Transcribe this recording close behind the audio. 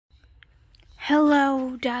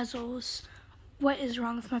Hello, Dazzles. What is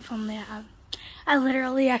wrong with my phone? I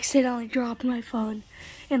literally accidentally dropped my phone,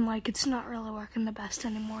 and it's not really working the best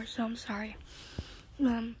anymore. So I'm sorry.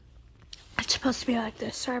 It's supposed to be like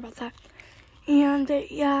this. Sorry about that. And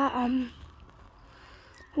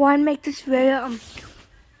want to make this video?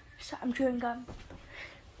 So I'm chewing gum.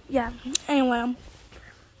 Yeah. Anyway,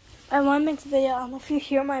 I want to make the video. If you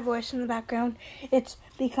hear my voice in the background, it's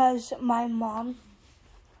because my mom,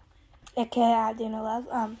 aka Dana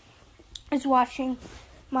Love, is watching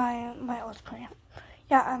my old premiere.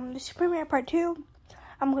 Yeah, this is premiere part 2.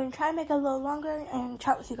 I'm going to try to make it a little longer and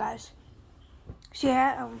chat with you guys. So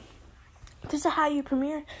yeah, this is how you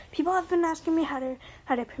premiere. People have been asking me how to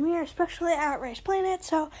premiere, especially at Race Planet,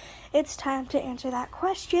 so it's time to answer that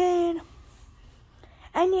question.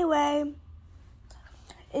 Anyway,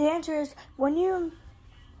 the answer is when you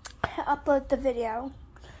upload the video,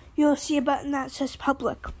 you'll see a button that says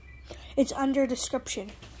public. It's under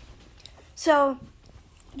description. So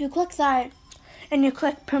you click that and you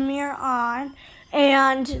click premiere on,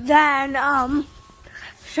 and then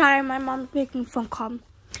sorry, my mom's making a phone call.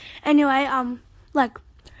 Anyway,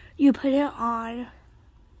 you put it on.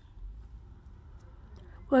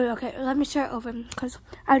 Wait, okay, let me start over because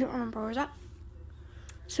I don't remember where was that.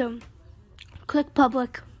 So click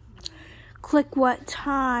public, click what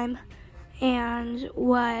time and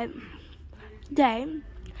what day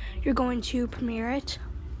you're going to premiere it.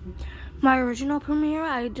 My original premiere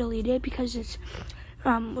I deleted because it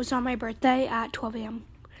was on my birthday at 12 a.m.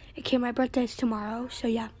 My birthday's tomorrow, so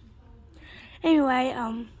yeah. Anyway,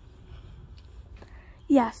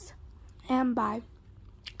 yes, and bye.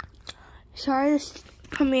 Sorry this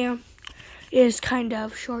premiere is kind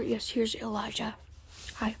of short. Yes, here's Elijah.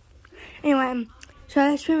 Hi. Anyway,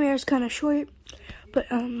 sorry this premiere is kind of short, but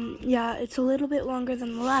yeah, it's a little bit longer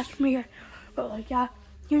than the last premiere, but yeah.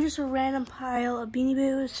 Here's just a random pile of Beanie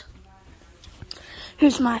Boos.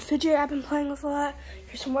 Here's my fidget I've been playing with a lot.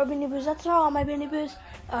 Here's some more Beanie Boos. That's not all my Beanie Boos.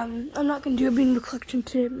 I'm not going to do a Beanie Boo collection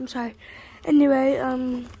today. I'm sorry. Anyway,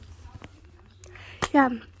 yeah.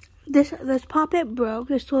 This Pop-It broke.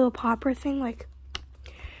 This little popper thing,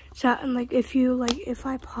 so, and if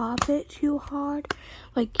I pop it too hard,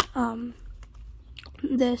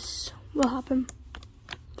 this will happen.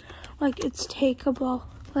 It's takeable.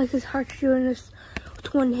 It's hard to do in this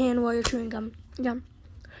with one hand while you're chewing gum. Yeah.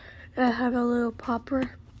 I have a little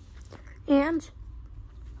popper and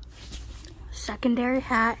secondary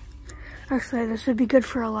hat. Actually, this would be good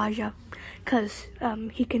for Elijah because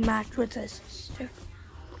he can match with his sister.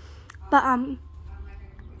 But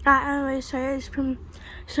anyway, sorry, it's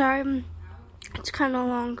kind of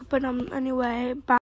long. But anyway, bye.